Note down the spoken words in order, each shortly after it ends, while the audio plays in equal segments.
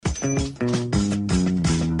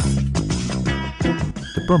The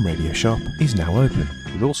Brum Radio shop is now open,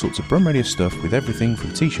 with all sorts of Brum Radio stuff with everything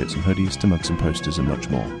from t-shirts and hoodies to mugs and posters and much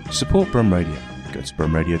more. Support Brum Radio. Go to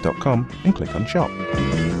brumradio.com and click on shop.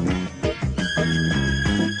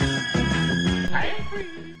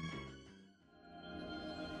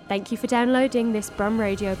 Thank you for downloading this Brum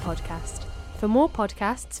Radio podcast. For more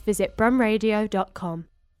podcasts, visit brumradio.com.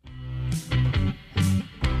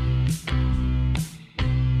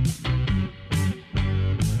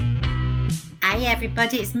 Hi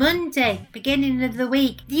everybody, it's Monday, beginning of the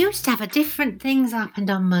week. They used to have different things happened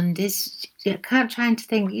on Mondays. I can't try to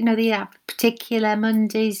think, they have particular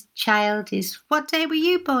Mondays, childies. What day were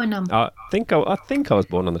you born on? I think I was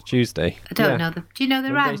born on the Tuesday. I don't know. Do you know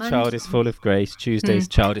the right Monday's child is full of grace. Tuesday's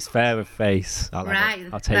child is fair of face. I'll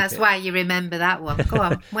take that's it. Why you remember that one. Go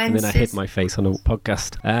on. Wednesdays. And then I hid my face on a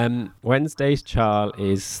podcast. Wednesday's child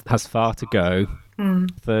has far to go.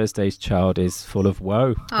 Thursday's child is full of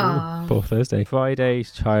woe. Poor Thursday.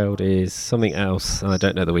 Friday's child is something else, and I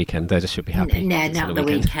don't know the weekend. They just should be happy. No, not the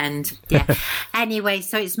weekend. Yeah. Anyway,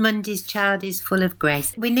 so it's Monday's child is full of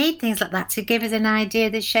grace. We need things like that to give us an idea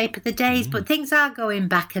of the shape of the days, but things are going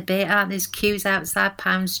back a bit, aren't there? There's queues outside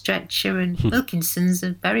Pound Stretcher and Wilkinson's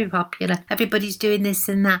are very popular. Everybody's doing this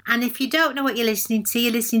and that. And if you don't know what you're listening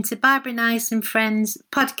to Barbara Nice and Friends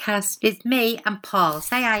podcast. It's me and Paul.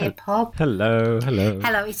 Say hiya, Paul. Hello.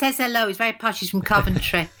 Hello. He says hello. He's very posh. He's from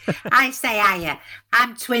Coventry. I say hiya.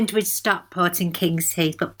 I'm twinned with Stockport and King's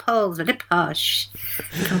Heath, but Paul's really posh.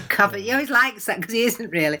 From Coventry. He always likes that because he isn't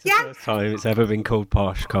really. It's the first time it's ever been called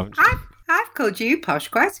posh, Coventry. I've called you posh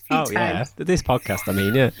quite a few times. Yeah. This podcast, I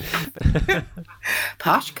mean, yeah.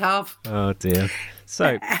 Posh Cov. Oh, dear.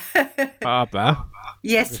 So, Barbara.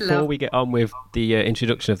 Yes, Before we get on with the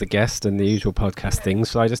introduction of the guest and the usual podcast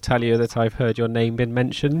things, shall I just tell you that I've heard your name been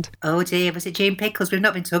mentioned? Oh dear, was it Jean Pickles? We've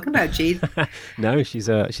not been talking about Jean. No, she's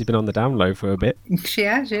been on the download for a bit. She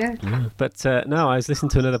has, yeah. But no, I was listening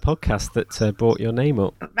to another podcast that brought your name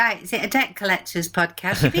up. Right, is it a debt collectors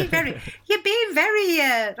podcast? You're being very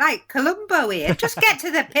like Columbo here. Just get to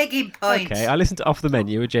the pigging point. Okay, I listened to Off the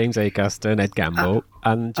Menu with James Acaster and Ed Gamble,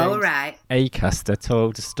 and James Acaster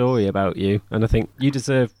told a story about you, and I think you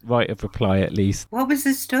deserve right of reply at least. What was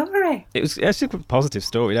the story? It was actually a positive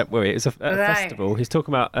story, don't worry. It was at a festival. He's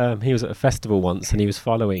talking about he was at a festival once and he was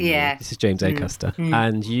following you. This is James Acaster.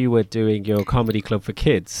 And you were doing your comedy club for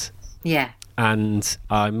kids. Yeah. And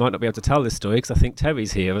I might not be able to tell this story because I think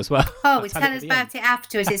Terry's here as well. Oh, tell us about it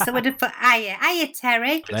afterwards. It's the wonderful Hiya,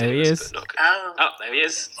 Terry. There he is. Oh, there he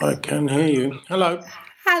is. I can hear you. Hello.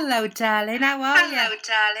 Hello, darling. How are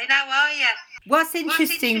you? What's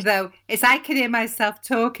interesting, though, is I can hear myself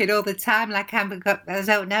talking all the time like I'm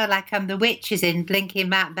the witches in Blinking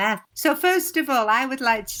Macbeth. So first of all, I would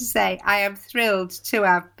like to say I am thrilled to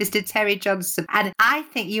have Mr. Terry Johnson. And I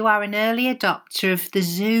think you are an early adopter of the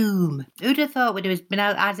Zoom. Who'd have thought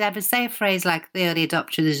I'd ever say a phrase like the early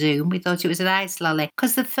adopter of the Zoom? We thought it was an ice lolly.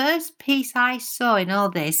 Because the first piece I saw in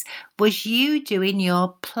all this was you doing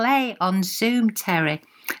your play on Zoom, Terry.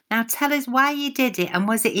 Now tell us why you did it and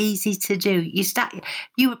was it easy to do?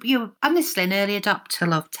 You were honestly an early adopter,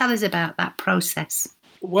 love. Tell us about that process.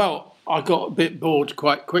 Well, I got a bit bored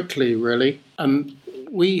quite quickly, really. And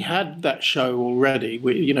we had that show already.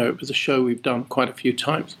 It was a show we've done quite a few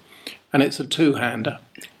times. And it's a two-hander.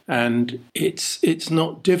 And it's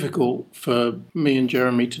not difficult for me and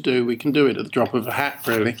Jeremy to do. We can do it at the drop of a hat,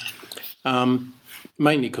 really.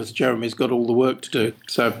 Mainly because Jeremy's got all the work to do.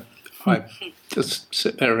 So I just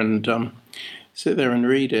sit there and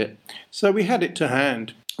read it. So we had it to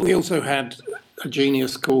hand. We also had a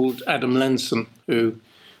genius called Adam Lenson who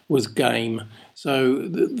was game. So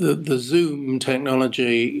the Zoom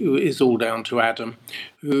technology is all down to Adam,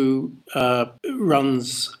 who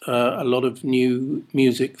runs a lot of new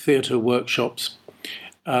music theatre workshops.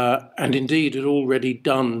 And indeed had already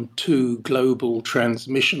done 2 global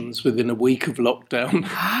transmissions within a week of lockdown.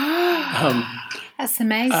 That's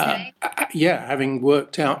amazing. Having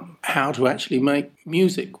worked out how to actually make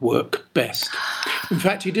music work best. In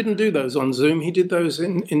fact, he didn't do those on Zoom. He did those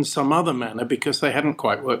in some other manner because they hadn't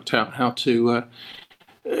quite worked out how to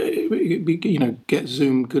get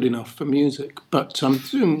Zoom good enough for music. But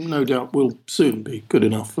Zoom, no doubt, will soon be good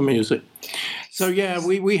enough for music. So,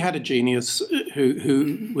 we had a genius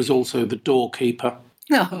who was also the doorkeeper,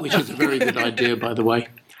 which is a very good idea, by the way.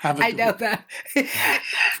 I know that.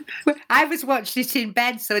 I was watching it in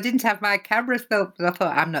bed, so I didn't have my camera filmed. I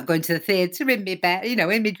thought, I'm not going to the theatre in my bed, in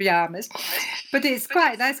my pyjamas. But it's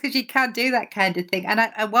quite nice because you can do that kind of thing. And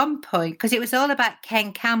at one point, because it was all about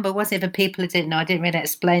Ken Campbell, wasn't it? For people who didn't know, I didn't really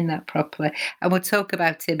explain that properly. And we'll talk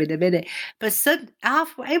about him in a minute. But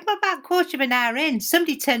halfway, about a quarter of an hour in,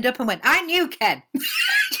 somebody turned up and went, I knew Ken.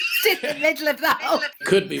 Just in the middle of that whole...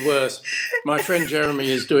 Could be worse. My friend Jeremy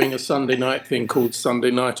is doing a Sunday night thing called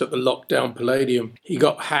Sunday Night at the Lockdown Palladium. He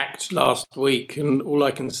got hacked last week, and all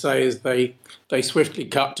I can say is they swiftly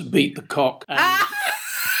cut to beat the cock and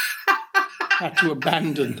had to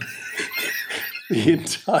abandon the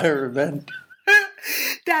entire event.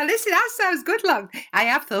 Now, listen, that sounds good, Lock. I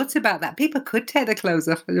have thought about that. People could take their clothes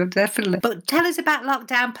off, definitely. But tell us about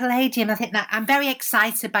Lockdown Palladium. I think that I'm very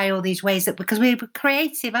excited by all these ways because we're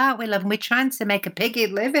creative, aren't we, love? And we're trying to make a piggy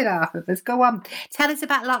living out of us. Go on. Tell us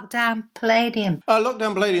about Lockdown Palladium.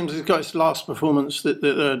 Lockdown Palladium has got its last performance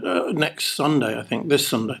next Sunday, I think, this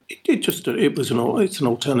Sunday. It's an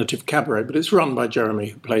alternative cabaret, but it's run by Jeremy,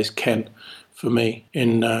 who plays Ken for me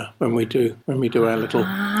in when we do our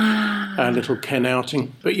little Ken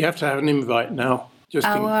outing. But you have to have an invite now, just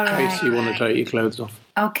in case you want to take your clothes off.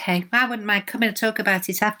 Okay, I wouldn't mind coming and talk about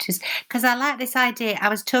it afterwards because I like this idea. I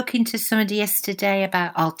was talking to somebody yesterday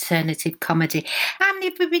about alternative comedy. How many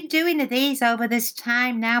have we been doing of these over this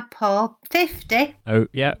time now, Paul? 50? Oh,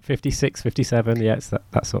 yeah, 56, 57. Yeah, it's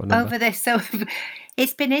that sort of number. Over this, so...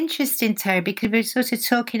 It's been interesting, Terry, because we're sort of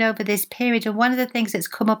talking over this period, and one of the things that's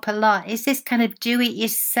come up a lot is this kind of do it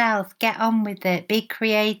yourself, get on with it, be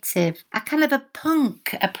creative, a kind of a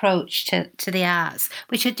punk approach to the arts,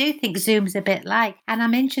 which I do think Zoom's a bit like. And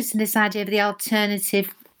I'm interested in this idea of the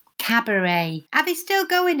alternative cabaret. Are they still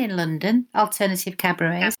going in London, alternative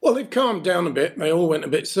cabarets? Well, they've calmed down a bit. They all went a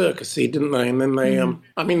bit circusy, didn't they? And then they,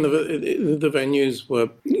 the venues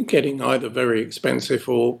were getting either very expensive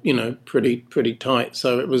or, pretty tight.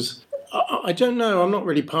 So it was, I don't know, I'm not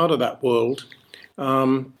really part of that world.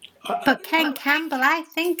 But Ken Campbell, I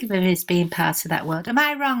think of him as being part of that world. Am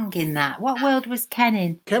I wrong in that? What world was Ken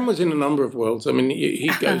in? Ken was in a number of worlds. I mean,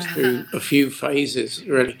 he goes through a few phases,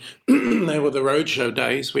 really. There were the roadshow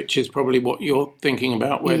days, which is probably what you're thinking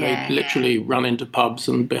about, where they literally run into pubs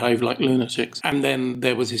and behave like lunatics. And then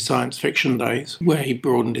there was his science fiction days, where he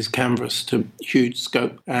broadened his canvas to huge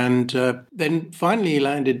scope. And then finally he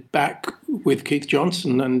landed back with Keith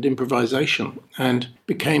Johnson and improvisation and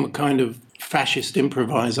became a kind of fascist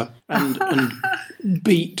improviser and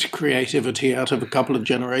beat creativity out of a couple of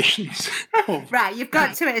generations. Right, you've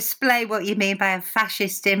got to explain what you mean by a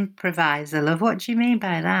fascist improviser, love. What do you mean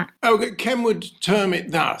by that? Oh, Ken would term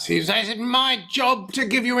it thus. He says, it's my job to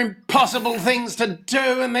give you impossible things to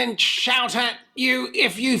do and then shout at you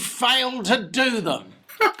if you fail to do them.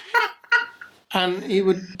 And he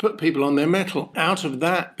would put people on their mettle. Out of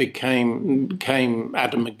that became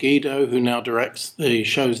Adam Megiddo, who now directs the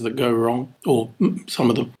shows that go wrong, or some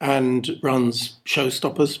of them, and runs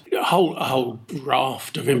Showstoppers. A whole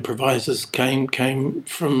raft of improvisers came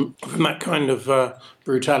from that kind of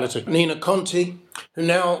brutality. Nina Conti, who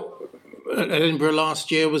now at Edinburgh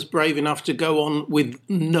last year was brave enough to go on with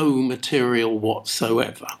no material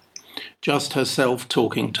whatsoever, just herself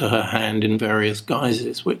talking to her hand in various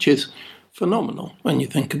guises, which is phenomenal when you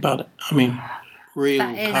think about it. I mean, real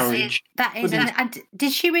courage. That is, and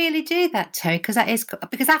did she really do that, Terry? Because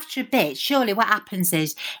after a bit, surely what happens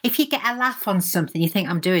is if you get a laugh on something, you think,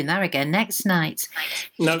 I'm doing that again next night.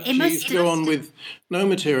 No, she used to go on with no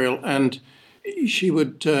material, and she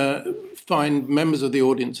would find members of the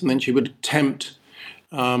audience, and then she would attempt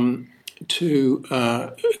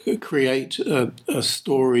to create a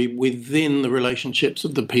story within the relationships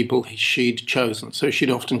of the people she'd chosen. So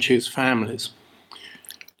she'd often choose families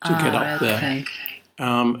to get up there.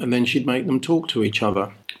 And then she'd make them talk to each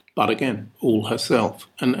other. But again, all herself.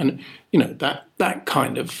 And that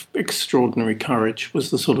kind of extraordinary courage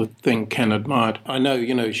was the sort of thing Ken admired. I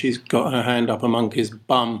know, she's got her hand up a monkey's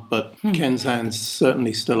bum, but Ken's hand's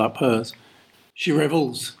certainly still up hers. She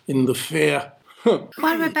revels in the fear.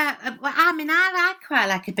 What about, I quite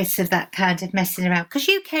like a bit of that kind of messing around. Because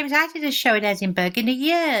I did a show in Edinburgh in a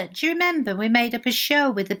yurt. Do you remember? We made up a show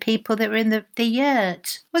with the people that were in the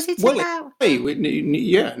yurt. Was it about?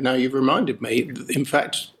 Yeah, now you've reminded me. In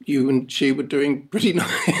fact, you and she were doing pretty much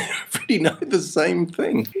the same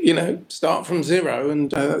thing. Start from zero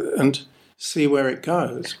and see where it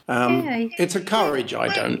goes. It's a courage I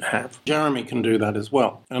don't have. Jeremy can do that as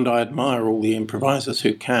well, and I admire all the improvisers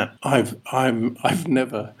who can. I've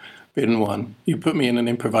never been one. You put me in an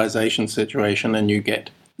improvisation situation and you get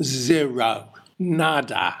zero,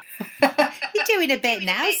 nada. You do doing a bit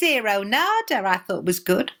now. Zero Nada, I thought was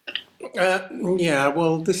good. Yeah,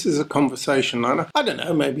 well, this is a conversation. I don't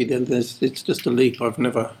know. Maybe it's just a leap I've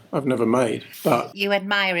never made. But you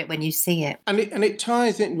admire it when you see it, and it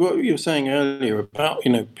ties in what you were saying earlier about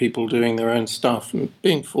people doing their own stuff and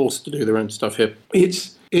being forced to do their own stuff here.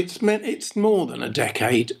 It's more than a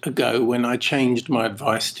decade ago when I changed my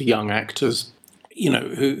advice to young actors,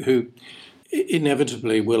 who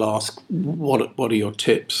inevitably will ask, what are your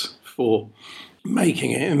tips for making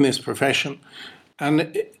it in this profession?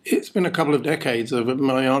 And it's been a couple of decades of it.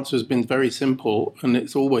 My answer has been very simple, and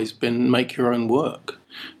it's always been make your own work.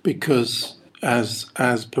 Because as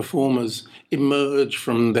performers emerge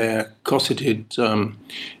from their cosseted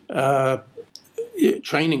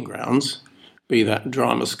training grounds, be that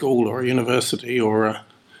drama school or a university or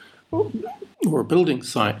a building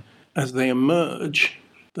site, as they emerge,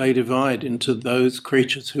 they divide into those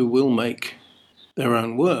creatures who will make their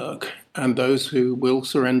own work and those who will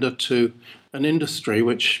surrender to an industry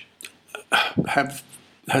which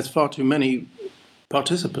has far too many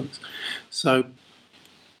participants. So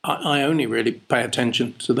I only really pay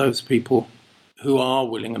attention to those people who are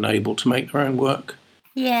willing and able to make their own work.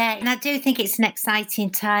 Yeah, and I do think it's an exciting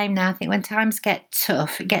time now. I think when times get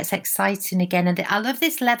tough, it gets exciting again. And I love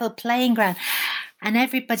this level playing ground. And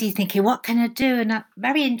everybody thinking, what can I do? And I'm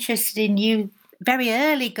very interested in you very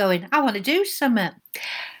early going, I want to do something.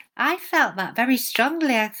 I felt that very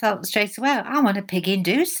strongly. I thought straight away, I want to pig in,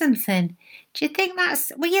 do something. Do you think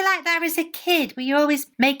were you like that as a kid? Were you always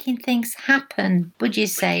making things happen, would you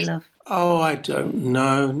say, love? Oh, I don't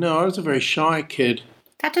know. No, I was a very shy kid.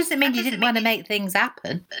 That doesn't mean you didn't want to make things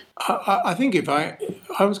happen. I think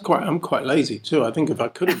I'm quite lazy too. I think if I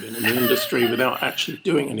could have been in the industry without actually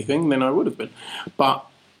doing anything, then I would have been. But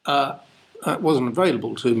that wasn't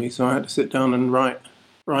available to me, so I had to sit down and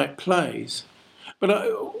write plays. But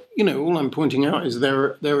all I'm pointing out is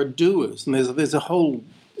there are doers, and there's a whole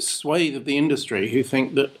swathe of the industry who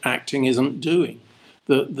think that acting isn't doing,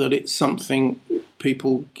 that it's something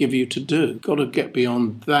people give you to do. Got to get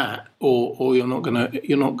beyond that, or you're not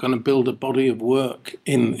gonna build a body of work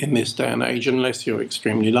in this day and age unless you're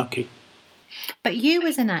extremely lucky. But you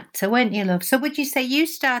was an actor, weren't you, love? So would you say you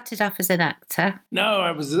started off as an actor? No,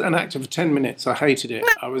 I was an actor for 10 minutes. I hated it.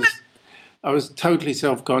 I was totally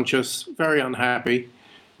self-conscious, very unhappy.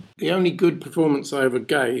 The only good performance I ever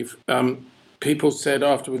gave, people said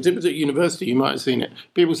afterwards, it was at university, you might have seen it.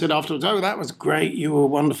 People said afterwards, oh, that was great, you were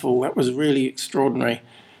wonderful, that was really extraordinary.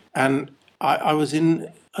 And I was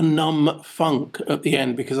in a numb funk at the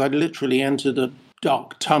end because I'd literally entered a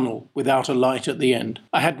dark tunnel without a light at the end.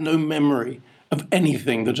 I had no memory of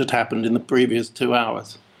anything that had happened in the previous 2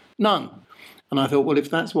 hours. None. And I thought, well, if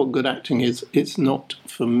that's what good acting is, it's not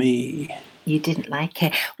for me. You didn't like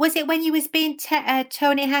it. Was it when you was being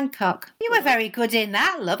Tony Hancock? You were very good in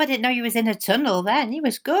that, love. I didn't know you was in a tunnel then. You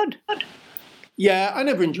was good. Yeah, I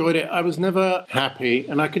never enjoyed it. I was never happy,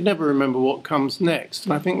 and I could never remember what comes next.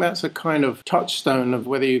 And I think that's a kind of touchstone of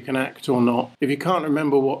whether you can act or not. If you can't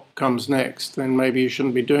remember what comes next, then maybe you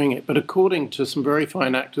shouldn't be doing it. But according to some very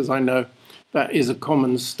fine actors I know, that is a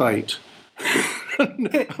common state.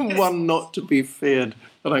 One not to be feared.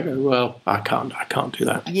 But I go, well, I can't do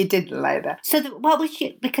that. You didn't like that. So what was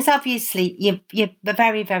you? Because obviously you're a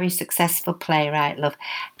very, very successful playwright, love.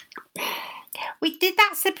 Did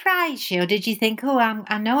that surprise you, or did you think, oh,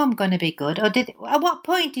 I know I'm going to be good, or at what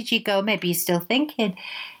point did you go? Maybe you're still thinking,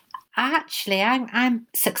 actually, I'm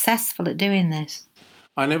successful at doing this.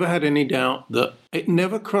 I never had any doubt that it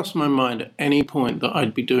never crossed my mind at any point that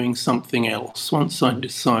I'd be doing something else once I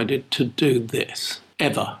decided to do this,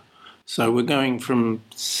 ever. So we're going from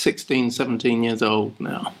 16, 17 years old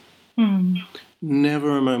now.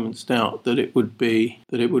 Never a moment's doubt that it would be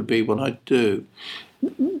what I'd do.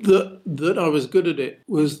 That I was good at it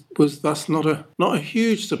was thus not a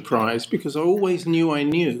huge surprise because I always knew I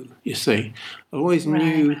knew, you see. I always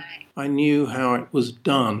knew I knew how it was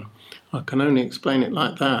done. I can only explain it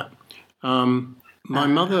like that. My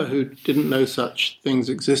mother, who didn't know such things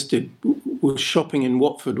existed, was shopping in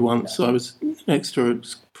Watford once. I was next to her, it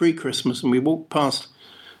was pre-Christmas, and we walked past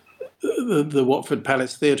the Watford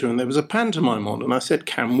Palace Theatre, and there was a pantomime on, and I said,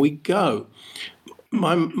 can we go?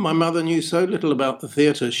 My mother knew so little about the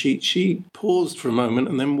theatre, she paused for a moment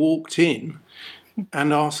and then walked in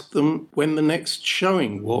and asked them when the next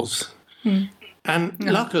showing was. And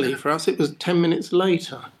luckily for us, it was 10 minutes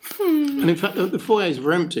later. And in fact, the foyers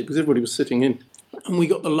were empty because everybody was sitting in. And we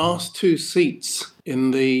got the last two seats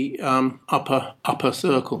in the upper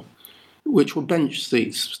circle, which were bench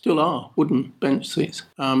seats, still are, wooden bench seats.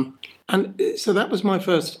 And so that was my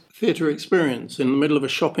first theatre experience in the middle of a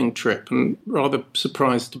shopping trip, and rather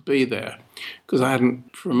surprised to be there because I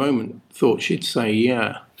hadn't for a moment thought she'd say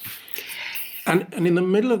yeah. And in the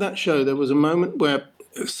middle of that show, there was a moment where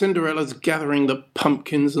Cinderella's gathering the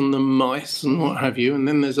pumpkins and the mice and what have you, and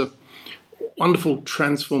then there's a wonderful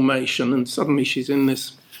transformation, and suddenly she's in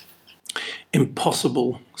this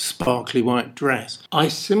impossible sparkly white dress. I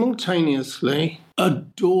simultaneously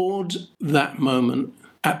adored that moment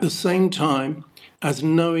at the same time as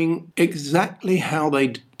knowing exactly how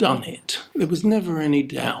they'd done it. There was never any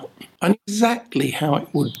doubt, and exactly how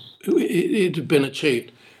it had been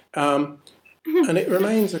achieved. And it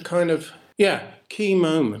remains a kind of, key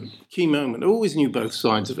moment. I always knew both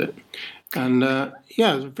sides of it. And, I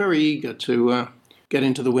was very eager to get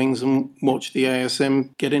into the wings and watch the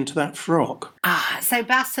ASM get into that frock. So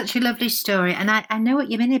that's such a lovely story. And I know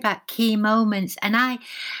what you mean about key moments. And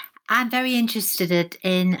I'm very interested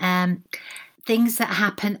in things that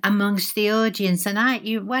happen amongst the audience.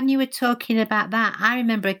 And when you were talking about that, I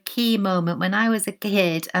remember a key moment when I was a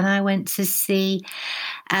kid and I went to see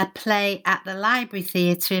a play at the Library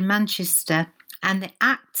Theatre in Manchester, and the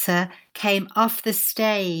actor came off the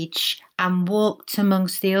stage and walked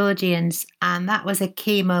amongst the audience, and that was a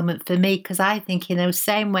key moment for me because I think in the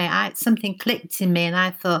same way something clicked in me and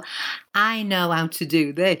I thought, I know how to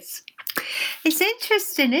do this. It's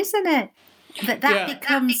interesting, isn't it? That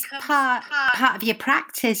becomes part of your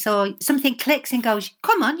practice, or something clicks and goes,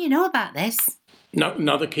 come on, you know about this. No,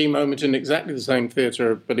 another key moment in exactly the same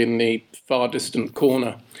theatre, but in the far distant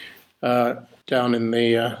corner, down in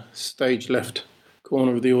the stage left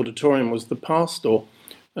corner of the auditorium, was the pastor.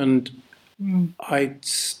 And I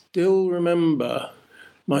still remember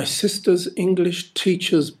my sister's English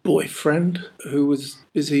teacher's boyfriend, who was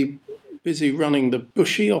busy running the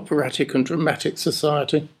Bushy Operatic and Dramatic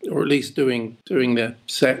Society, or at least doing their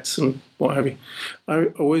sets and what have you. I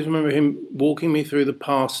always remember him walking me through the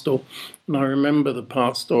pastor, and I remember the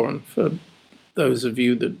pastor. And for those of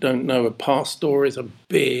you that don't know, a pastor is a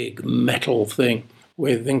big metal thing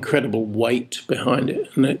with incredible weight behind it,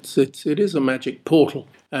 and it is a magic portal.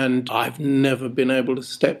 And I've never been able to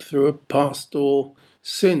step through a pastor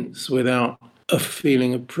since without a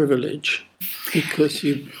feeling of privilege, because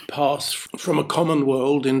you pass from a common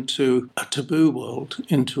world into a taboo world,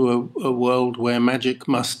 into a world where magic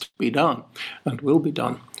must be done and will be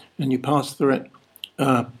done, and you pass through it.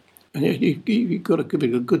 And you've got to give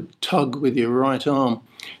it a good tug with your right arm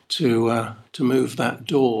to move that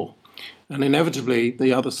door. And inevitably,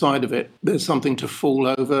 the other side of it, there's something to fall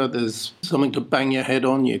over, there's something to bang your head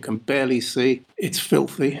on, you can barely see, it's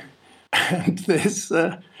filthy, and there's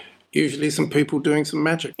usually some people doing some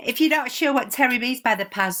magic. If you're not sure what Terry means by the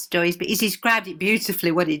past stories, but he's described it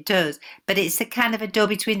beautifully what it does, but it's a kind of a door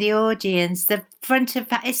between the audience, the front of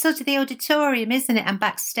it's sort of the auditorium, isn't it, and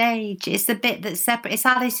backstage. It's the bit that's separate. It's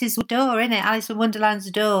Alice's door, isn't it? Alice in Wonderland's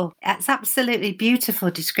door. That's absolutely beautiful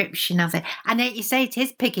description of it. And you say it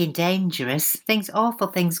is pigging dangerous. Awful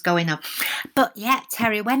things going on. But yeah,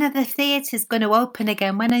 Terry, when are the theatres going to open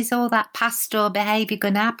again? When is all that pastoral behaviour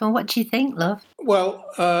going to happen? What do you think, love? Well,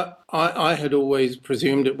 I had always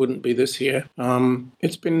presumed it wouldn't be this year.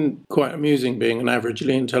 It's been quite amusing being an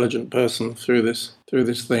averagely intelligent person through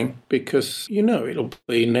this thing, because it'll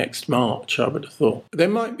be next March, I would have thought. There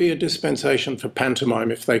might be a dispensation for pantomime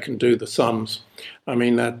if they can do the sums. I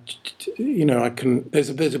mean, there's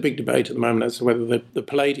a big debate at the moment as to whether the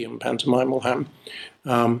Palladium pantomime will happen.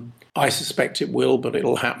 I suspect it will, but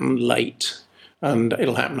it'll happen late. And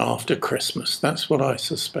it'll happen after Christmas. That's what I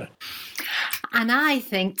suspect. And I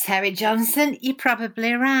think, Terry Johnson, you're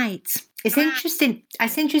probably right. It's interesting.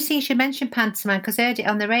 It's interesting you should mention pantomime, because I heard it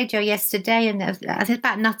on the radio yesterday, and I think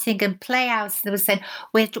about Nottingham Playhouse. They were saying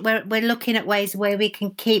we're looking at ways where we can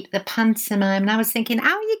keep the pantomime. And I was thinking,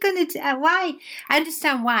 how are you going to do? Why? I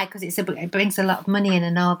understand why, because it brings a lot of money in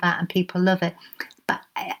and all that, and people love it. But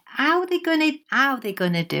how are they going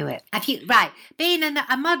to do it? Being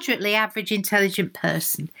a moderately average intelligent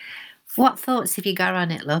person, what thoughts have you got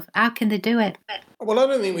on it, love? How can they do it? Well, I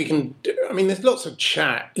don't think we can there's lots of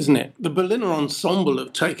chat, isn't it? The Berliner Ensemble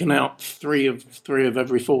have taken out three of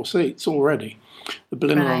every 4 seats already. The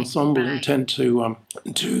Berliner Ensemble intend to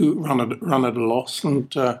run at a loss,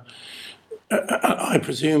 and I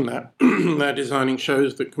presume that they're designing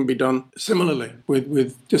shows that can be done similarly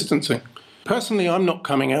with distancing. Personally, I'm not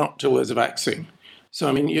coming out till there's a vaccine.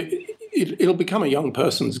 So, it'll become a young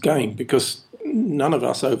person's game, because none of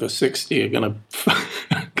us over 60 are going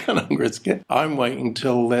to risk it. I'm waiting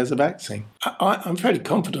till there's a vaccine. I'm fairly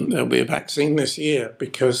confident there'll be a vaccine this year,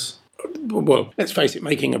 because, well, let's face it,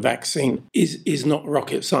 making a vaccine is not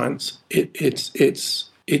rocket science. It's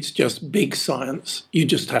it's just big science. You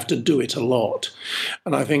just have to do it a lot.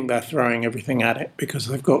 And I think they're throwing everything at it because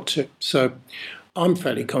they've got to. So I'm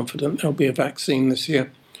fairly confident there'll be a vaccine this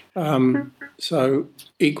year. So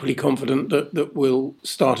equally confident that we'll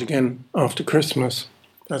start again after Christmas.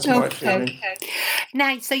 That's my feeling. Okay.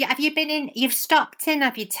 Now, so have you been in, you've stopped in,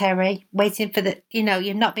 have you, Terry, waiting for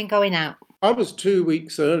you've not been going out? I was 2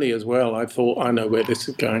 weeks early as well. I thought, I know where this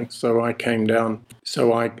is going. So I came down.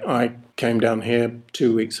 So I came down here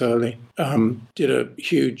 2 weeks early, did a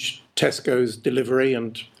huge Tesco's delivery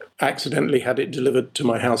and accidentally had it delivered to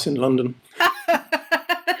my house in London.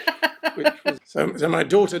 So my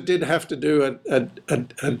daughter did have to do a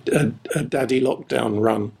daddy lockdown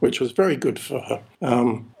run, which was very good for her.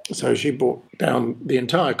 So she brought down the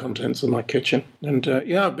entire contents of my kitchen. And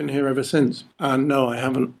I've been here ever since. And no, I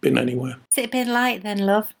haven't been anywhere. What's it been like then,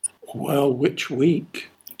 love? Well, which week?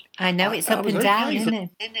 I know it's up and down, isn't it?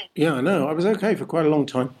 Yeah, I know. I was okay for quite a long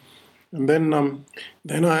time. And then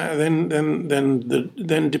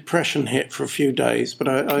depression hit for a few days, but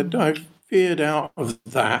I veered out of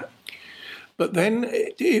that. But then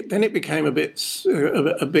it became a bit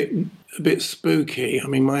spooky. I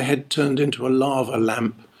mean, my head turned into a lava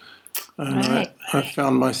lamp, and right. I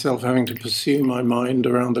found myself having to pursue my mind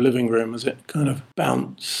around the living room as it kind of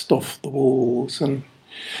bounced off the walls, and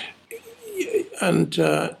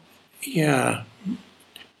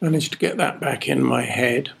managed to get that back in my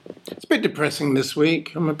head. It's a bit depressing this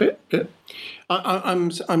week.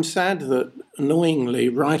 I'm sad that, annoyingly,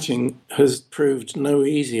 writing has proved no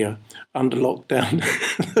easier under lockdown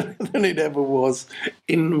than it ever was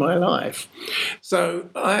in my life. So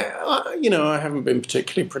I haven't been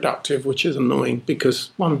particularly productive, which is annoying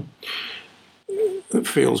because one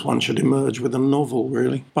feels one should emerge with a novel,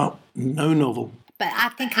 really, but no novel. But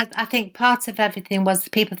I think part of everything was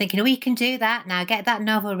people thinking, you can do that now, get that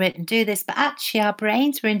novel written, do this. But actually, our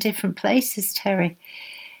brains were in different places, Terry.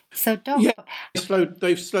 So don't. Yeah,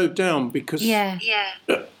 they've slowed down because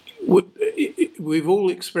we've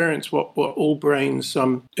all experienced what all brains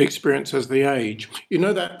experience as they age. You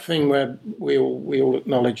know that thing where we all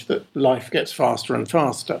acknowledge that life gets faster and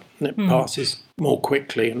faster, and it passes more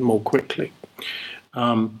quickly and more quickly.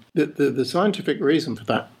 The scientific reason for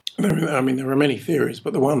that. There are many theories,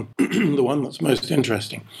 but the one that's most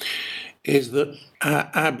interesting is that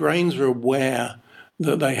our brains are aware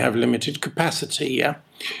that they have limited capacity, yeah?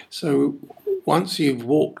 So once you've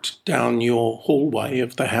walked down your hallway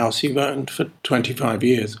of the house you've owned for 25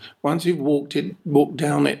 years, once you've walked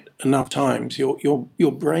down it enough times,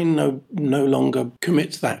 your brain no longer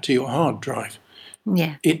commits that to your hard drive.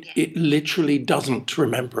 Yeah. It literally doesn't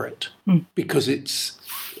remember it because it's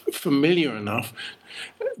familiar enough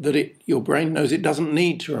that your brain knows it doesn't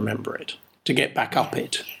need to remember it to get back up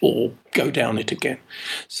it or go down it again.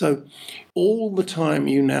 So all the time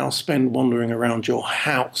you now spend wandering around your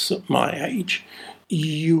house at my age,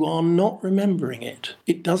 you are not remembering it.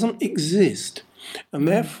 It doesn't exist. And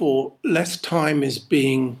therefore, less time is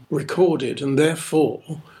being recorded, and therefore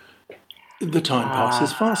the time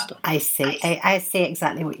passes faster. I see. I see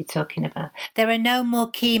exactly what you're talking about. There are no more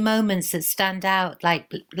key moments that stand out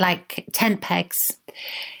like tent pegs.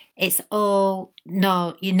 It's all,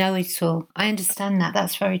 no, you know it all. I understand that.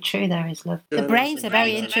 That's very true there is, love. The brain's a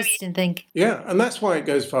very interesting thing. Yeah, and that's why it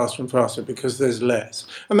goes faster and faster, because there's less.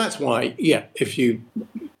 And that's why, if you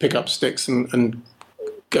pick up sticks and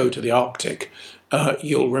go to the Arctic,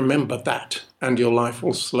 you'll remember that and your life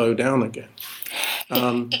will slow down again.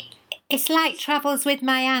 It's like Travels with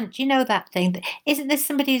My Aunt. You know that thing? Isn't there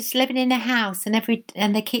somebody who's living in a house and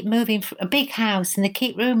they keep moving, a big house, and they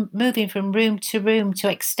keep moving from room to room to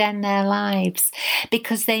extend their lives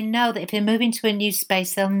because they know that if they're moving to a new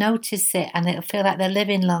space, they'll notice it and it'll feel like they're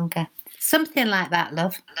living longer. Something like that,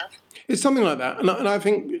 love. It's something like that. And I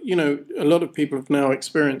think, a lot of people have now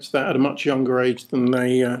experienced that at a much younger age than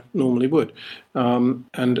they normally would.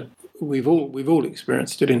 And we've all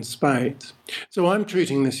experienced it in spades. So I'm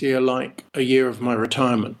treating this year like a year of my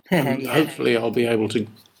retirement. And hopefully I'll be able to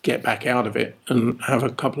get back out of it and have a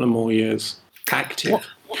couple of more years active.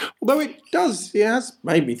 Although it has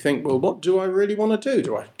made me think, well, what do I really want to do?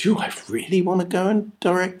 Do I really want to go and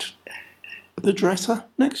direct The Dresser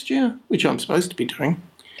next year, which I'm supposed to be doing?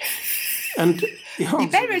 And you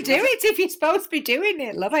better do it if you're supposed to be doing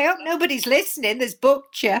it, love. I hope nobody's listening. There's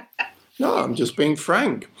booked you. No, I'm just being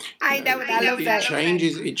frank. I know, and I love that.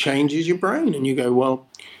 It changes your brain, and you go, well,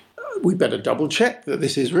 we better double check that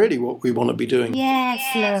this is really what we want to be doing.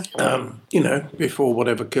 Yes, love. Before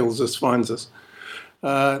whatever kills us finds us.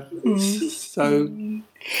 I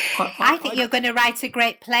think you're going to write a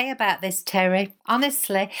great play about this, Terry,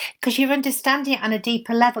 honestly, because you're understanding it on a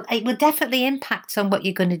deeper level. It will definitely impact on what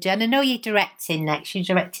you're going to do. And I know you're directing next, you're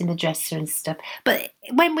directing the dresser and stuff. But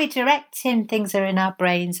when we're directing, things are in our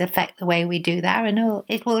brains affect the way we do that. I know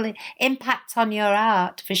it will impact on your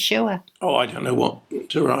art for sure. Oh, I don't know what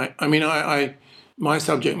to write. I mean, my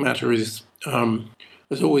subject matter is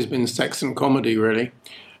has always been sex and comedy, really.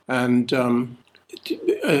 And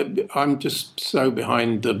I'm just so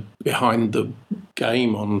behind the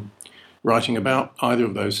game on writing about either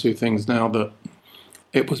of those two things now that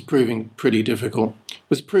it was proving pretty difficult. It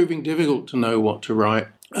was proving difficult to know what to write.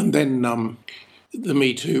 And then the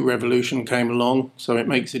Me Too revolution came along, so it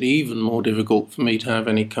makes it even more difficult for me to have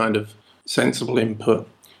any kind of sensible input,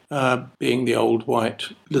 being the old white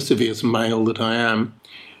lascivious male that I am.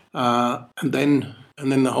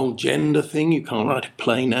 And then the whole gender thing, you can't write a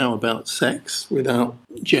play now about sex without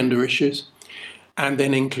gender issues. And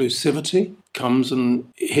then inclusivity comes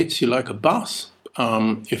and hits you like a bus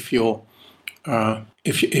if you're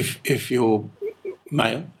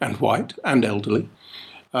male and white and elderly.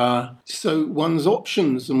 So one's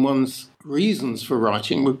options and one's reasons for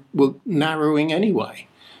writing were narrowing anyway.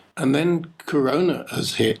 And then Corona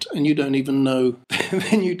has hit, and you don't even know,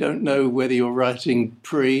 then you don't know whether you're writing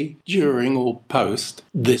pre, during, or post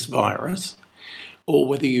this virus, or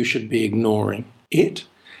whether you should be ignoring it.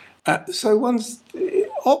 So one's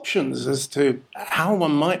options as to how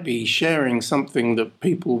one might be sharing something that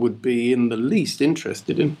people would be in the least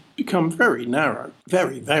interested in become very narrow,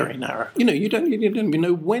 very, very narrow. You don't even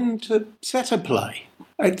know when to set a play,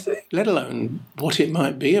 let alone what it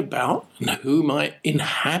might be about and who might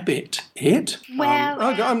inhabit it. Well,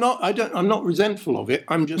 I'm not resentful of it.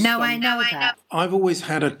 I'm just. No, I know that. I've always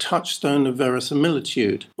had a touchstone of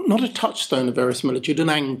verisimilitude, not a touchstone of verisimilitude,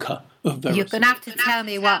 an anchor of verisimilitude. You're going to have to tell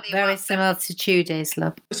me what verisimilitude is,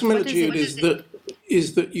 love. Verisimilitude is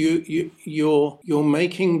that you're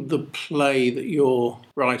making the play that you're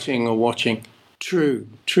writing or watching true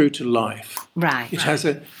to life. Right. It has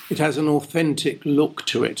an authentic look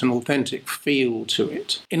to it, an authentic feel to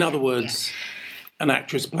it. In other words, an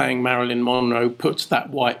actress playing Marilyn Monroe puts that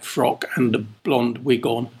white frock and a blonde wig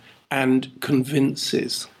on and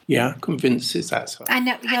convinces that's her. I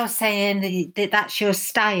know you're saying that that's your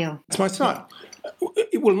style. It's my style.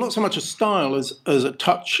 Well, not so much a style as a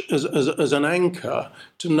touch, as an anchor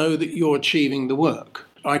to know that you're achieving the work.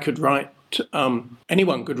 I could write.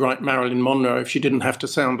 Anyone could write Marilyn Monroe if she didn't have to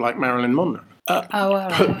sound like Marilyn Monroe.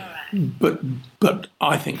 But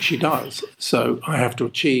I think she does. So I have to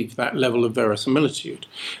achieve that level of verisimilitude,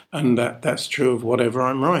 and that's true of whatever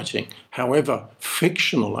I'm writing. However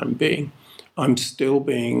fictional I'm still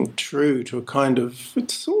being true to a kind of,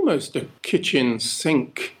 it's almost a kitchen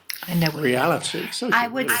sink reality. I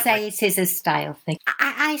would say it is a style thing.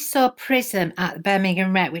 I saw Prism at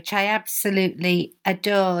Birmingham Rec, which I absolutely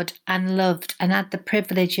adored and loved and had the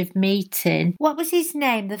privilege of meeting. What was his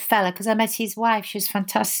name, the fella? Because I met his wife. She was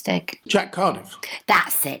fantastic. Jack Cardiff.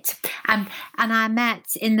 That's it. And I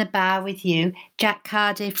met in the bar with you Jack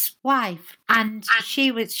Cardiff's wife. And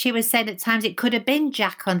she was saying at times it could have been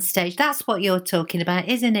Jack on stage. That's what you're talking about,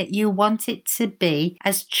 isn't it? You want it to be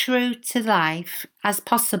as true to life as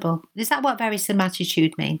possible. Is that what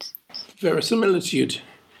verisimilitude means? Verisimilitude.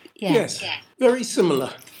 Yeah. Yes. Yeah. Very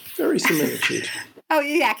similar. Verisimilitude. Oh,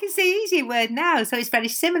 yeah, I can say the easy word now. So it's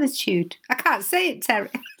verisimilitude. I can't say it, Terry.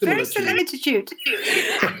 Verisimilitude.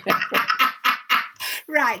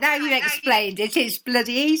 Right, now you've explained it. It's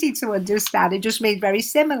bloody easy to understand. It just means very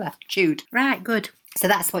similar. Jude. Right, good. So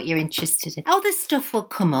that's what you're interested in. Other stuff will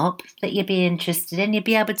come up that you'll be interested in. You'll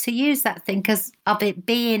be able to use that thing because of it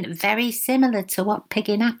being very similar to what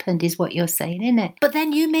pigging happened is what you're saying, isn't it? But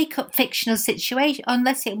then you make up fictional situation,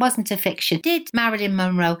 unless it wasn't a fiction. Did Marilyn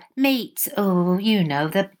Monroe meet,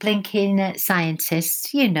 the blinking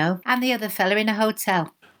scientist, and the other fella in a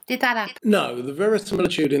hotel? Did that happen? No, the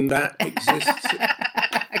verisimilitude in that exists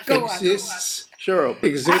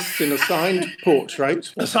in a signed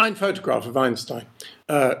portrait, a signed photograph of Einstein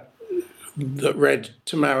that read,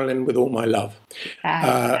 "To Marilyn with all my love."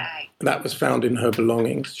 That was found in her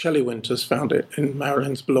belongings. Shelley Winters found it in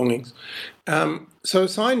Marilyn's belongings. So a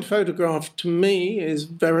signed photograph to me is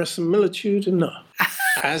verisimilitude enough,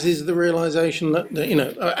 as is the realization that,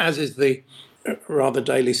 as is the rather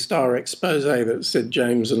Daily Star expose that said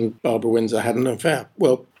James and Barbara Windsor had an affair.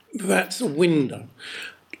 Well, that's a window.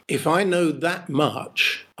 If I know that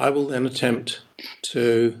much, I will then attempt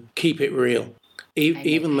to keep it real,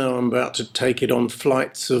 even though I'm about to take it on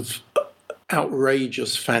flights of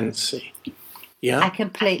outrageous fancy. Yeah, I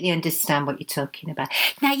completely understand what you're talking about.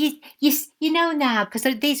 Now, you know now, because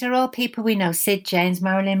these are all people we know, Sid James,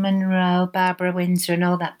 Marilyn Monroe, Barbara Windsor and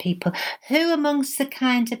all that people. Who amongst the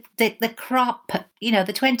kind of the crop,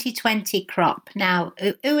 the 2020 crop now,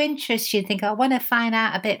 who interests you? Think, I want to find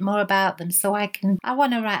out a bit more about them so I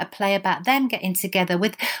want to write a play about them getting together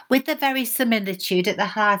with the very similitude at the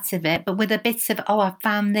heart of it, but with a bit of, I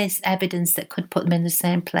found this evidence that could put them in the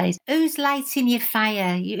same place. Who's lighting your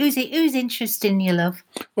fire? Who's interesting you love?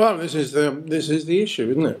 Well, this is the issue,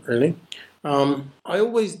 isn't it, really? I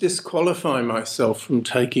always disqualify myself from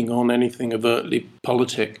taking on anything overtly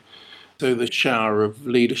politic. So the shower of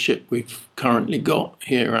leadership we've currently got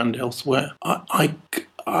here and elsewhere, I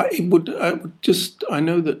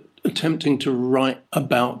know that attempting to write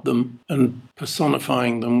about them and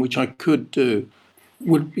personifying them, which I could do,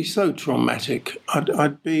 would be so traumatic.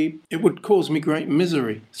 It would cause me great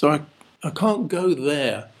misery. So I can't go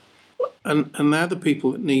there. And they're the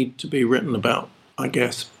people that need to be written about, I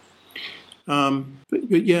guess.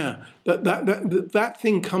 But yeah, that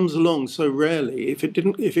thing comes along so rarely. If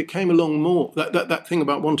it came along more, that thing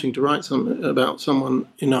about wanting to write something about someone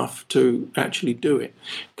enough to actually do it,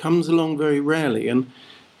 comes along very rarely. And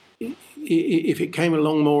if it came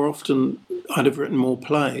along more often, I'd have written more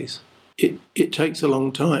plays. It takes a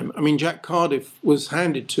long time. I mean, Jack Cardiff was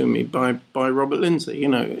handed to me by Robert Lindsay,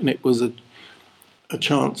 and it was a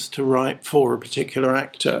chance to write for a particular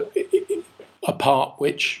actor a part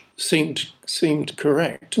which seemed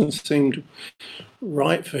correct and seemed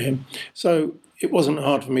right for him. So it wasn't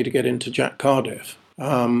hard for me to get into Jack Cardiff.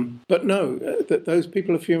 But no, those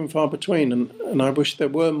people are few and far between, and I wish there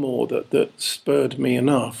were more that spurred me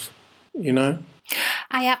enough,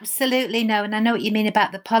 I absolutely know, and I know what you mean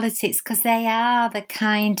about the politics, because they are the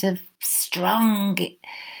kind of strong...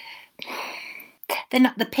 They're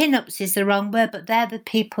not, the pin-ups is the wrong word, but they're the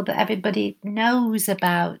people that everybody knows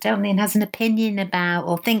about, don't they, and has an opinion about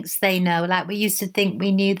or thinks they know, like we used to think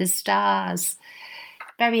we knew the stars.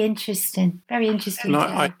 Very interesting. And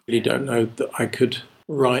I really don't know that I could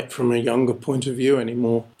write from a younger point of view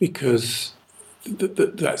anymore, because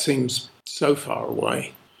that seems so far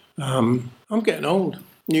away. I'm getting old.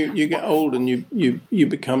 You get old and you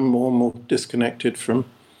become more and more disconnected from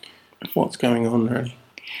what's going on, really.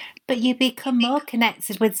 But you become more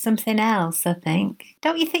connected with something else, I think.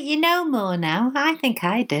 Don't you think you know more now? I think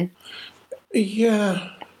I do.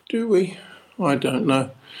 Yeah, do we? I don't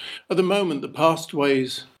know. At the moment, the past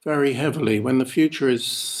weighs very heavily. When the future is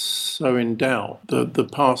so in doubt, the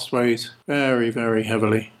past weighs very, very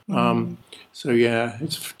heavily. So yeah,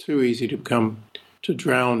 it's too easy to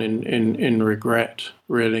drown in regret,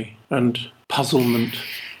 really, and puzzlement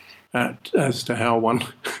as to how one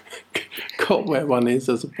got where one is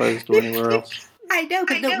as opposed to anywhere else. I know,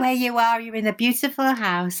 but look where you are. You're in a beautiful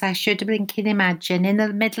house, I should can imagine, in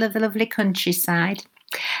the middle of the lovely countryside.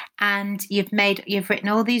 And you've written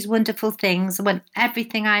all these wonderful things. When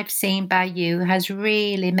everything I've seen by you has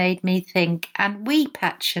really made me think and weep,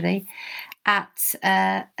 actually, at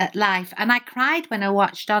life. And I cried when I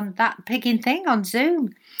watched on that pigging thing on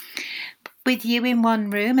Zoom, with you in one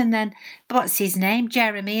room, and then what's his name,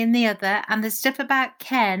 Jeremy, in the other, and the stuff about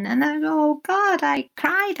Ken, and then, oh God, I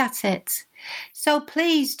cried at it. So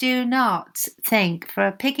please do not think for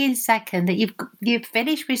a pigging second that you've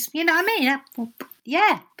finished with, you know what I mean?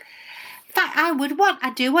 Yeah. In fact,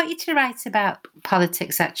 I do want you to write about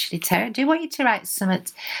politics, actually, Terry. I do want you to write something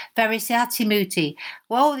very Satimuti,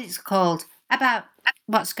 what it's called, about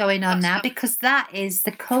what's going on now, because that is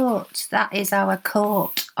the court. That is our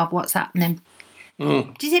court of what's happening.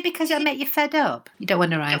 Do you think because it'll make you fed up? You don't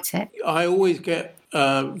want to write it? I always get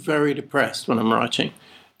very depressed when I'm writing.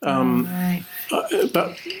 Right.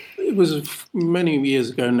 But it was many years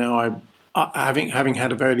ago now. Having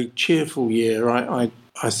had a very cheerful year, I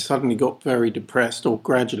suddenly got very depressed, or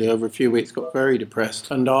gradually over a few weeks got very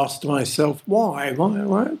depressed, and asked myself, why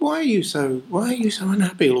are you so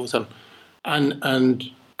unhappy all of a sudden?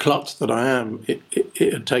 And klutz that I am, it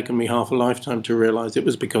had taken me half a lifetime to realise it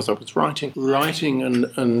was because I was writing. Writing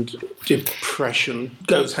and depression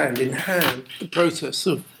goes hand in hand. The process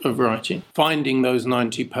of writing, finding those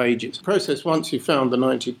 90 pages. The process, once you've found the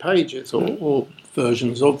 90 pages or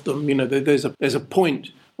versions of them, there's a point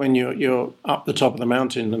when you're up the top of the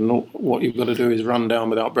mountain and what you've got to do is run down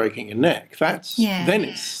without breaking your neck. Then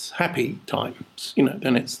it's happy times.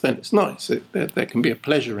 Then it's nice. There can be a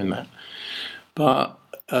pleasure in that. But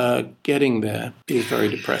getting there is very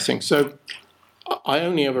depressing. So I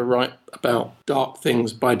only ever write about dark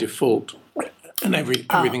things by default, and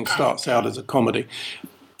everything starts out as a comedy,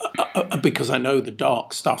 because I know the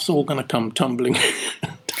dark stuff's all going to come tumbling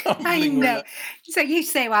I know. So you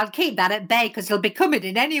say, well, I'll keep that at bay because it'll be coming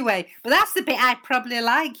in anyway. But that's the bit I probably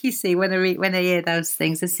like, you see, when I hear those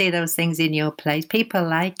things, I see those things in your plays. People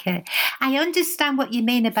like it. I understand what you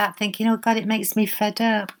mean about thinking, oh, God, it makes me fed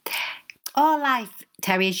up. All life,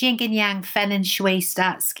 Terry, is yin and yang, fen and shui,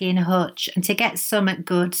 Starsky and Hutch. And to get something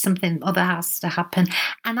good, something other has to happen.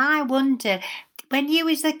 And I wonder, when you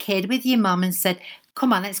was a kid with your mum and said,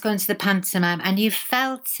 come on, let's go into the pantomime, and you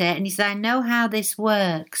felt it, and you said, I know how this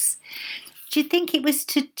works. Do you think it was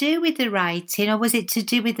to do with the writing, or was it to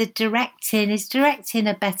do with the directing? Is directing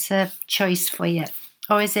a better choice for you?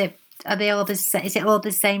 Or is it all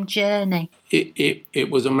the same journey? It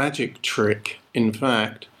was a magic trick, in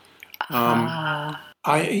fact. We've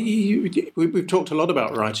talked a lot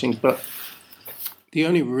about writing, but the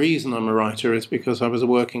only reason I'm a writer is because I was a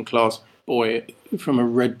working class boy from a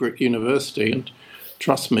red brick university, and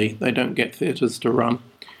trust me, they don't get theatres to run.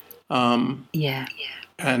 And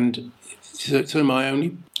so my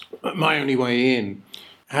only way in,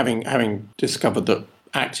 having discovered that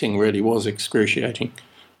acting really was excruciating,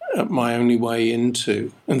 my only way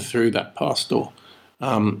into and through that past door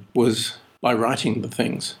was by writing the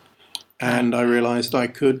things. And I realised I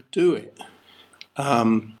could do it.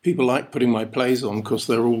 People like putting my plays on because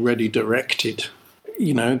they're already directed.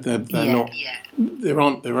 You know, they're not. There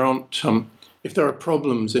aren't. If there are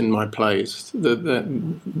problems in my plays, they're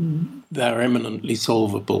eminently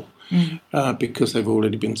solvable because they've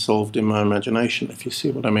already been solved in my imagination. If you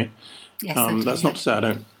see what I mean. Yes, that's not to say I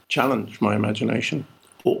don't challenge my imagination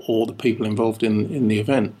or the people involved in the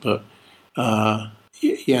event, but I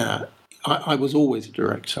was always a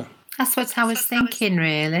director. That's what I was thinking,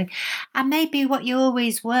 really. And maybe what you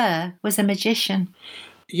always were was a magician.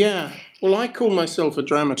 Yeah. Well, I call myself a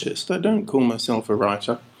dramatist. I don't call myself a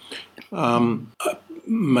writer.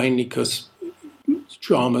 Mainly because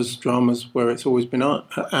drama's where it's always been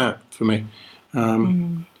at for me.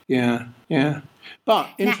 Yeah. But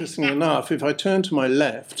interestingly enough, if I turn to my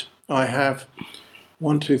left, I have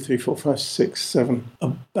 1, 2, 3, 4, 5, 6, 7,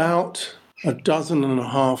 about a dozen and a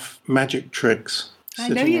half magic tricks. I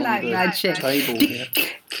know you like magic.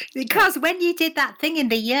 Because when you did that thing in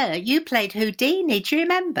the year, you played Houdini. Do you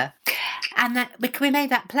remember? And we made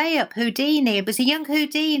that play up, Houdini. It was a young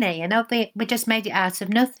Houdini, and we just made it out of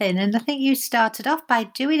nothing. And I think you started off by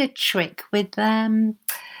doing a trick with a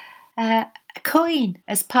coin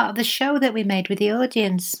as part of the show that we made with the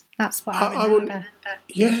audience. That's what I remember.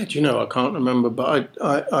 Do you know, I can't remember, but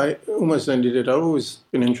I almost ended it. I've always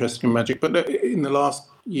been interested in magic, but in the last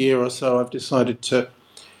year or so, I've decided to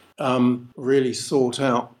really sort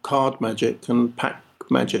out card magic and pack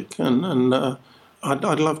magic, and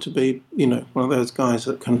I'd love to be, one of those guys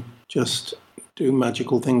that can just do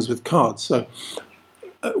magical things with cards. So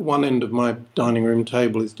at one end of my dining room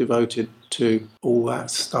table is devoted to all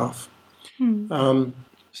that stuff.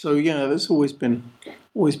 So yeah, there's always been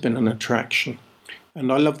an attraction,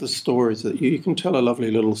 and I love the stories that you can tell a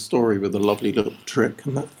lovely little story with a lovely little trick,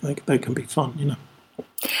 and they can be fun,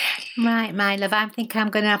 Right, my love, I think I'm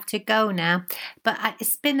going to have to go now, but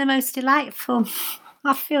it's been the most delightful.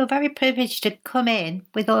 I feel very privileged to come in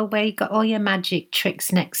with where you got all your magic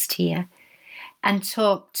tricks next to you and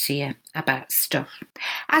talk to you about stuff.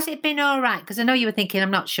 Has it been all right? Because I know you were thinking, I'm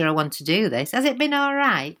not sure I want to do this. Has it been all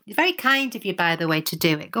right? It's very kind of you, by the way, to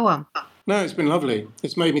do it. Go on. No, it's been lovely.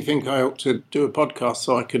 It's made me think I ought to do a podcast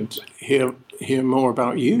so I could hear more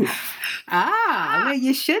about you. Well,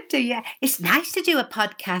 you should do, yeah. It's nice to do a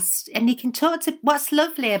podcast, and you can talk to. What's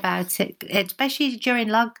lovely about it, especially during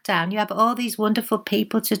lockdown, you have all these wonderful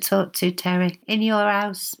people to talk to, Terry, in your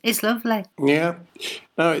house. It's lovely. Yeah.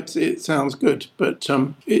 No, it sounds good, but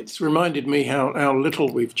it's reminded me how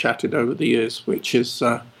little we've chatted over the years, which is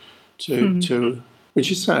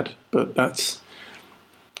which is sad, but that's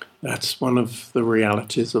one of the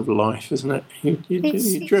realities of life, isn't it?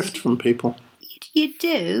 You drift from people. You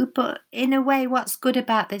do, but in a way, what's good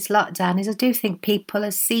about this lockdown is I do think people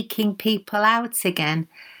are seeking people out again.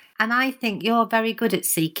 And I think you're very good at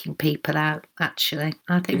seeking people out, actually.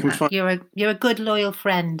 I think you're a good, loyal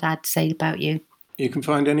friend, I'd say about you. You can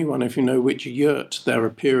find anyone if you know which yurt they're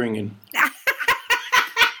appearing in.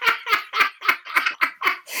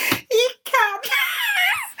 You can.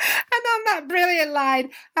 And on that brilliant line,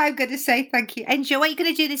 I'm going to say thank you. Enjoy. What are you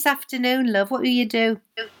going to do this afternoon, love? What will you do?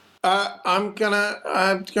 I'm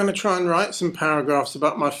gonna try and write some paragraphs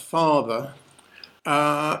about my father,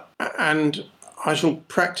 and I shall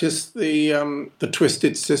practice the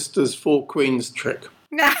Twisted Sisters 4 Queens trick.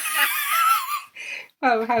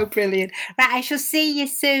 Oh, how brilliant. Right, I shall see you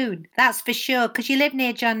soon. That's for sure. Because you live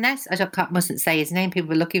near John Ness. Mustn't say his name. People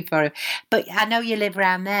were looking for him. But I know you live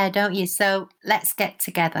around there, don't you? So let's get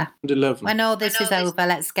together. 11. When all this is over,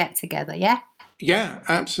 let's get together, yeah? Yeah,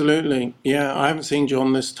 absolutely. Yeah, I haven't seen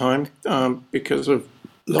John this time because of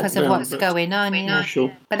lockdown. Because of what's going on,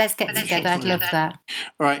 Sure. But let's get together. I'd love that.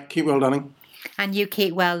 All right, keep well, darling. And you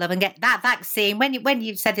keep well, love, and get that vaccine. When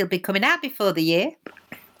you said it'll be coming out before the year.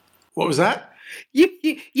 What was that? You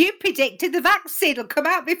predicted the vaccine will come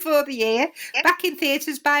out before the year, back in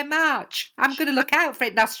theatres by March. I'm going to look out for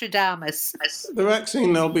it, Nostradamus. The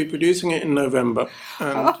vaccine, they'll be producing it in November.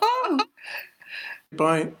 And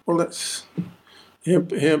by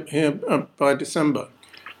December.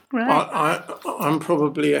 Right. I'm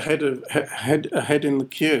probably ahead in the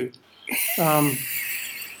queue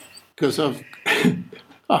because I've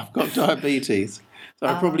got diabetes, so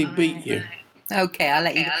I'll probably beat you. Okay, I'll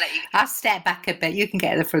let you. I'll step back a bit. You can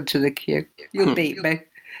get at the front of the queue. You'll beat me.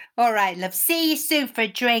 All right, love. See you soon for a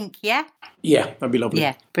drink, yeah? Yeah, that'd be lovely.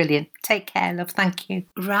 Yeah, brilliant. Take care, love. Thank you.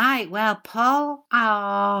 Right, well, Paul,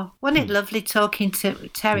 wasn't it lovely talking to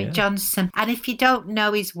Terry Johnson? And if you don't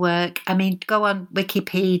know his work, I mean, go on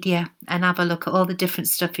Wikipedia and have a look at all the different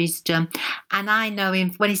stuff he's done. And I know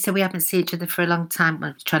him, when he said we haven't seen each other for a long time,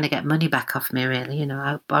 well, he's trying to get money back off me, really.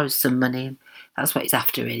 I borrowed some money, and that's what he's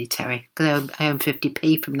after, really, Terry, because I own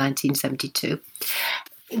 50p from 1972.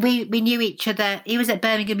 We knew each other. He was at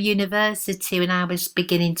Birmingham University when I was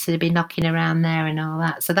beginning to be knocking around there and all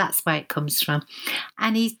that. So that's where it comes from.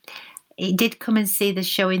 And he did come and see the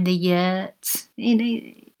show in the Yurt.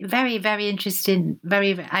 Very, very interesting.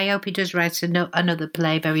 I hope he does write another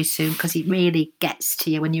play very soon, because it really gets to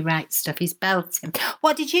you when you write stuff. He's belting.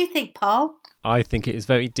 What did you think, Paul? I think it is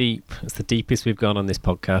very deep. It's the deepest we've gone on this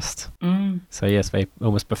podcast. So yes, very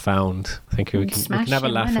almost profound. I think we can have a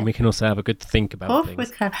laugh, and we can also have a good think about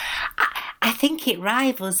things. I think it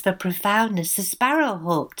rivals for profoundness the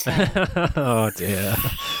Sparrowhawk tale. Oh dear.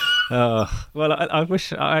 Oh, well, I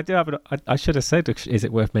wish I do have. I should have said, is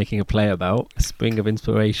it worth making a play about? A spring of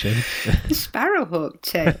inspiration. The Sparrowhawk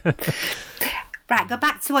tale. Right, go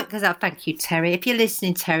back to it, because thank you, Terry. If you're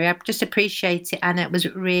listening, Terry, I just appreciate it, and it was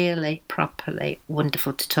really, properly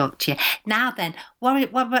wonderful to talk to you. Now then,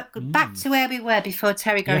 back to where we were before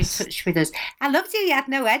Terry got in touch with us. I loved it. You had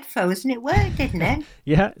no headphones, and it worked, didn't it?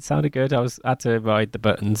 Yeah, it sounded good. I had to ride the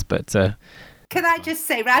buttons, but... Can I just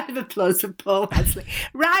say, round of applause for Paul Wesley.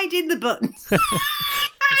 Riding the buttons.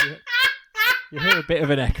 You hear a bit of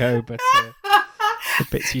an echo, but... the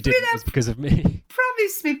bits you didn't was because of me.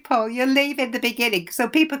 Promise me, Paul, you'll leave in the beginning so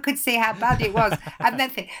people could see how bad it was, and then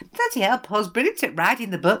think, bloody hell, Paul's brilliant at riding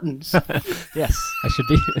the buttons. Yes,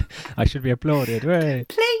 I should be applauded. Hooray.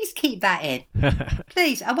 Please keep that in.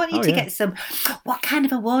 Please, I want you to get some. What kind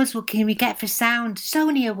of awards can we get for sound?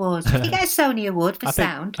 Sony awards. Can you get a Sony award for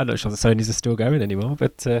sound? I'm not sure the Sonys are still going anymore,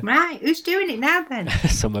 but right, who's doing it now then?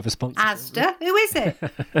 Some other sponsors. Asda. Who is it?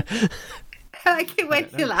 I like it when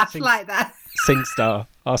you laugh like that. SingStar.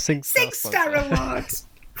 Our SingStar Awards.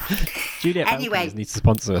 Juliet Balconies needs to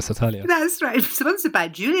sponsor us, I tell you. That's right. Sponsored by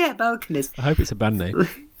Juliet Balconies. I hope it's a band name.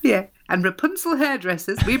 Yeah. And Rapunzel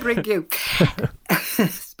Hairdressers, we bring you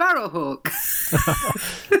Sparrowhawk.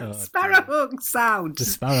 Sparrowhawk sound. The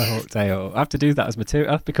Sparrowhawk tale. I have to do that as material.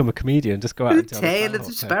 I have to become a comedian. Just go out and tell the tale of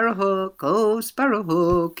the Sparrowhawk. Oh,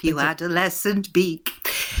 Sparrowhawk, you adolescent beak.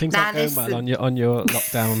 Things aren't going well on your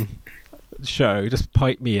lockdown show. Just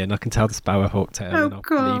pipe me in. I can tell the Sparrowhawk tale, and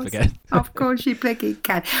I'll leave again. Of course you bloody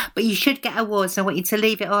can. But you should get awards. I want you to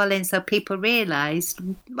leave it all in so people realise,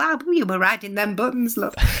 wow, you were riding them buttons,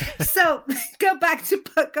 look. So go back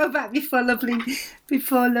before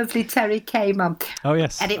lovely Terry came on. Oh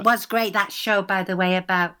yes. And it was great, that show, by the way,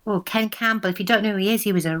 about Ken Campbell. If you don't know who he is,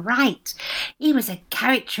 he was he was a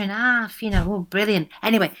character and a half, brilliant.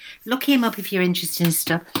 Anyway, look him up if you're interested in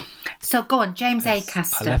stuff. So go on, James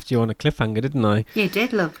Acaster. I left you on a cliffhanger, didn't I? You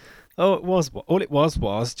did, love. Oh, all it was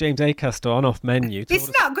James Acaster on off menu.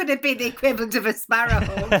 It's not going to be the equivalent of a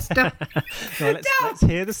Sparrowhawk stuff. No, let's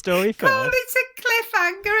hear the story first. Call it a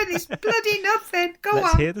cliffhanger and it's bloody nothing.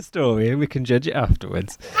 Let's hear the story and we can judge it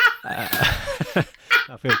afterwards. I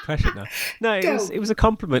feel pressured now. No, it was a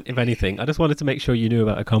compliment, if anything. I just wanted to make sure you knew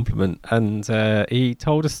about a compliment. And he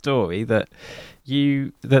told a story that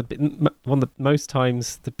one of the most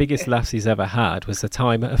times, the biggest laughs he's ever had was the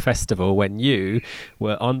time at a festival when you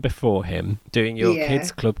were on before him doing your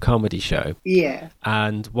kids club comedy show. Yeah.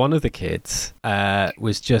 And one of the kids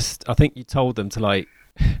was just, I think you told them to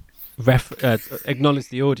acknowledge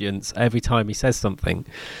the audience every time he says something.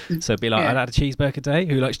 So it'd be like, I had a cheeseburger today.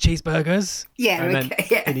 Who likes cheeseburgers? Yeah, and okay.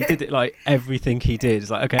 Yeah. And he did it like everything he did.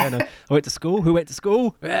 It's like, okay, and I went to school. Who went to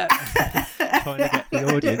school? Yeah. Trying to get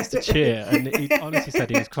the audience to cheer. And he honestly said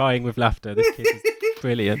he was crying with laughter. This kid is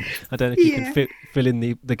brilliant. I don't know if you can fill in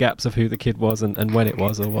the gaps of who the kid was and when it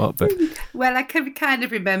was or what. But well, I can kind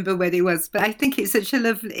of remember when it was, but I think it's such a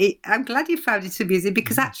lovely... I'm glad you found it amusing,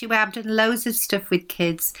 because actually I've done loads of stuff with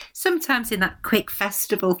kids, sometimes in that quick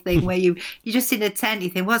festival thing where you're just in a tent, you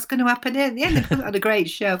think, what's going to happen in the end? They put on a great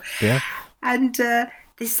show. Yeah. And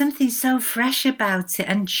there's something so fresh about it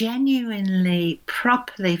and genuinely,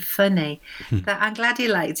 properly funny that I'm glad he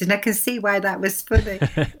liked it. And I can see why that was funny.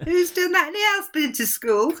 Who's done that? Anyone else been to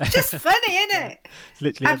school? Just funny, isn't it? It's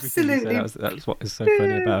literally absolutely. Everything. That's what is so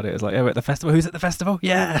funny about it. It's like, we're at the festival. Who's at the festival?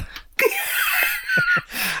 Yeah.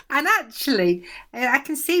 And actually, I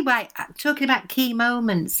can see why, talking about key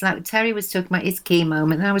moments, like Terry was talking about his key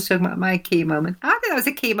moment, and I was talking about my key moment. I think that was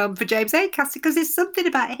a key moment for James Acaster, because there's something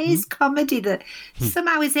about his comedy that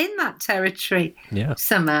somehow is in that territory. Yeah.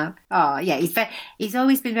 Somehow. Oh, yeah. He's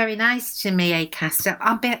always been very nice to me, Acaster.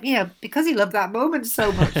 I bet, because he loved that moment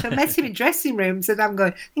so much. I met him in dressing rooms, and I'm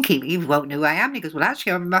going, I think he won't know who I am. He goes, well,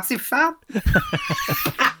 actually, I'm a massive fan.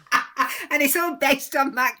 And it's all based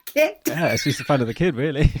on that kid. Yeah, it's just a fan of the kid,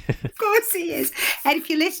 really. Of course he is. And if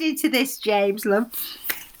you're listening to this, James, love,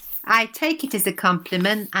 I take it as a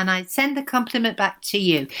compliment, and I send the compliment back to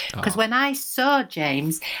you. Because when I saw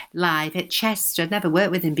James live at Chester, I'd never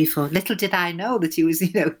worked with him before. Little did I know that he was,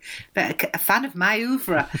 a fan of my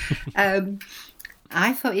oeuvre.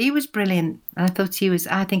 I thought he was brilliant. I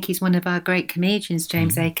think he's one of our great comedians,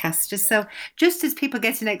 James Acaster. So just as people are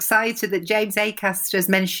getting excited that James Acaster has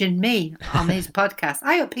mentioned me on his podcast,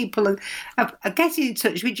 I hope people are getting in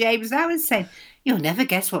touch with James now and saying, you'll never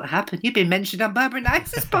guess what happened. You've been mentioned on Barbara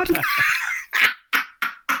Nice's podcast.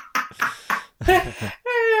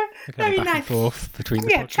 Very back nice. And forth between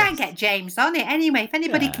the podcasts. Try and get James on it anyway. If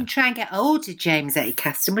anybody can try and get hold of James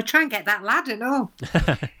Acaster, we'll try and get that lad and all.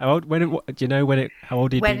 How old? Do you know how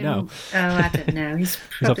old he'd be now? Oh, I don't know. It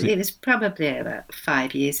was probably about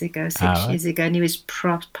 5 years ago, 6 years ago, and he was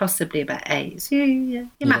possibly about 8. So he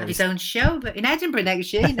might have his own show, but in Edinburgh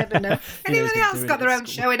next year, you never know. Anybody else got their own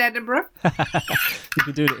show in Edinburgh? He's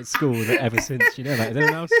been doing it at school ever since. Is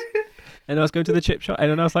anyone else? Anyone else going to the chip shop?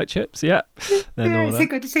 Anyone else like chips? Yeah.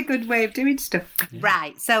 It's a good way of doing stuff. Yeah.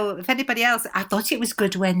 Right. So if anybody else, I thought it was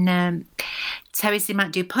good when Terry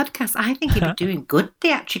might do podcasts. I think he'd be doing good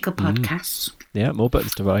theatrical podcasts. Yeah, more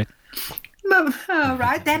buttons to ride. All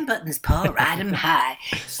right, them buttons, Paul, ride them high.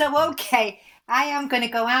 So, okay. I am going to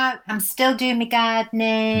go out. I'm still doing my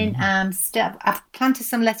gardening. I've planted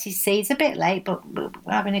some lettuce seeds. A bit late, but we're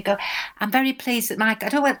having a go. I'm very pleased that I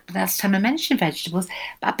don't know the last time I mentioned vegetables,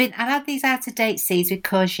 but I've had these out of date seeds with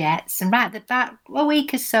courgettes. And about a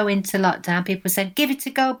week or so into lockdown, people were saying, "Give it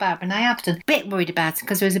a go, Barbara," and I have done. A bit worried about it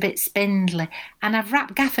because it was a bit spindly, and I've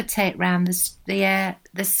wrapped gaffer tape around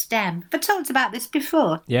the stem. I've talked about this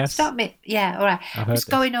before. Yes. Stop me. Yeah. All right. It's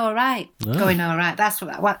going all right. Oh. Going all right. That's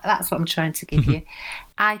what I'm trying to give you.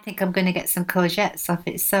 I think I'm going to get some courgettes off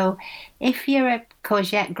it. So if you're a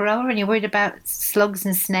courgette grower and you're worried about slugs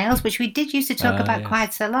and snails, which we did used to talk about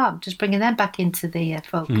quite a lot, just bringing them back into the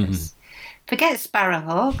focus. Forget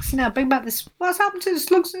sparrowhawks. Bring back this. What's happened to the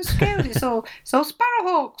slugs and snails? It's all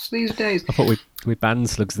sparrowhawks these days. I thought we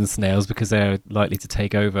banned slugs and snails because they're likely to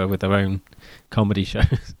take over with their own comedy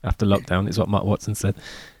shows after lockdown. Is what Mark Watson said.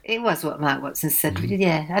 It was what Mark Watson said,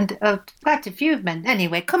 yeah. And quite a few of men.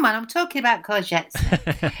 Anyway, come on, I'm talking about courgettes.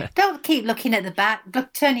 Don't keep looking at the back,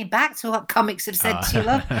 turning back to what comics have said to you,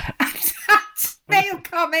 love. Snail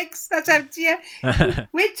comics, that's up to you.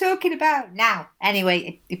 We're talking about now.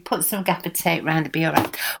 Anyway, you put some gaffer tape around, it'll be all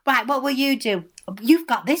right. Right, what will you do? You've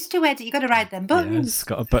got this to edit. You've got to ride them buttons. Yeah, it's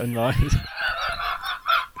got a button right.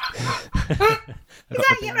 Is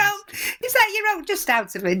that your own? Just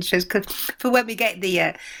out of interest, cause for when we get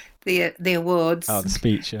the awards. Oh, the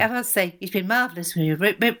speech. Yeah. I will say he's been marvellous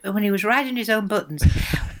when he was riding his own buttons.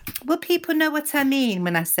 Will people know what I mean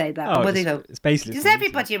when I say that? Oh, it's basically. Does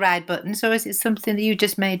everybody ride buttons, or is it something that you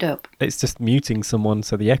just made up? It's just muting someone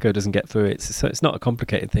so the echo doesn't get through. It's not a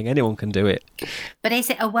complicated thing. Anyone can do it. But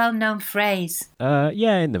is it a well-known phrase?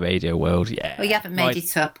 Yeah, in the radio world, yeah. Well, you haven't made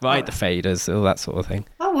it up. Ride the faders, all that sort of thing.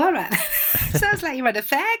 Oh, all right. Sounds like you're at a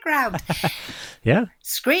fairground. Yeah.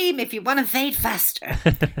 Scream if you want to fade faster.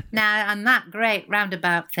 Now, on that great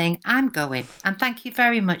roundabout thing, I'm going. And thank you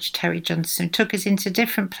very much, Terry Johnson. Took us into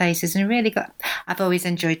different places and really I've always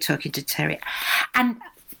enjoyed talking to Terry. And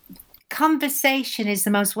conversation is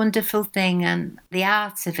the most wonderful thing, and the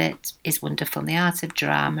art of it is wonderful, and the art of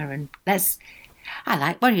drama. And I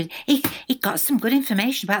like what he got some good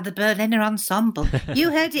information about the Berliner Ensemble.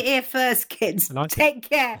 You heard it here first, kids. Take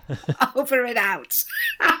care. Over and out.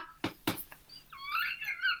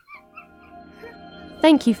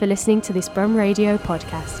 Thank you for listening to this Brum Radio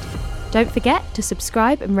podcast. Don't forget to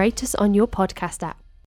subscribe and rate us on your podcast app.